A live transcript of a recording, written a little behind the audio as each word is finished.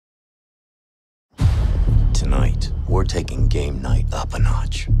tonight, we're taking game night up a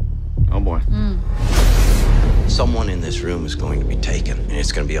notch. Oh, boy. Someone in this room is going to be taken, and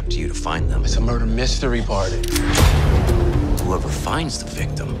it's going to be up to you to find them. It's a murder mystery party. Whoever finds the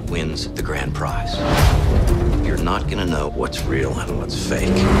victim wins the grand prize. You're not going to know what's real and what's fake.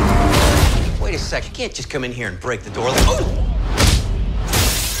 Wait a sec. You can't just come in here and break the door. Oh!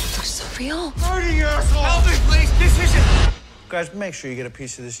 So real? Murder, you asshole! Help me, please! This isn't... Guys, make sure you get a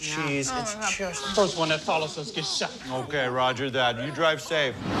piece of this cheese. It's just... First one that follows us gets shot. Okay, roger that. You drive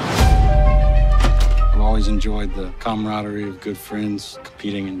safe. I've always enjoyed the camaraderie of good friends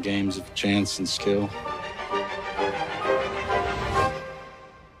competing in games of chance and skill.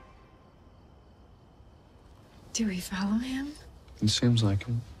 Do we follow him? It seems like it.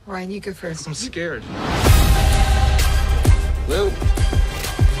 Ryan, you go first. I'm scared. Lou.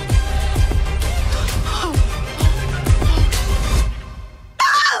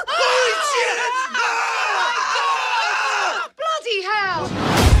 Bloody hell!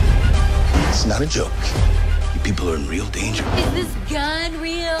 It's not a joke. You people are in real danger. Is this gun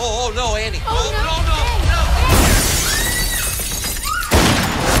real? Oh, no, Andy. Oh, no.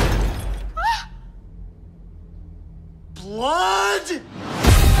 Blood!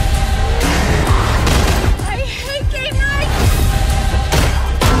 I hate game night!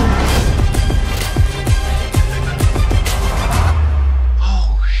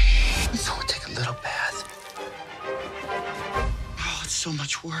 Oh, shit. So we'll take a little bath. Oh, it's so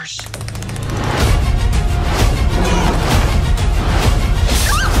much worse.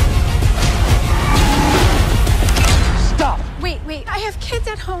 Stop! Wait, I have kids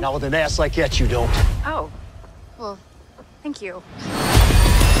at home. Not with an ass like that, you don't. Oh, well, thank you.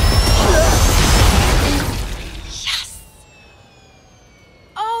 Yes!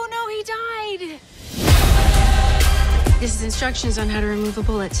 Oh, no, he died! This is instructions on how to remove a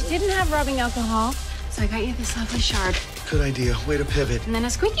bullet. It didn't have rubbing alcohol, so I got you this lovely shard. Good idea. Way to pivot. And then a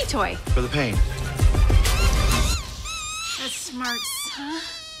squeaky toy. For the pain. That's smart, huh?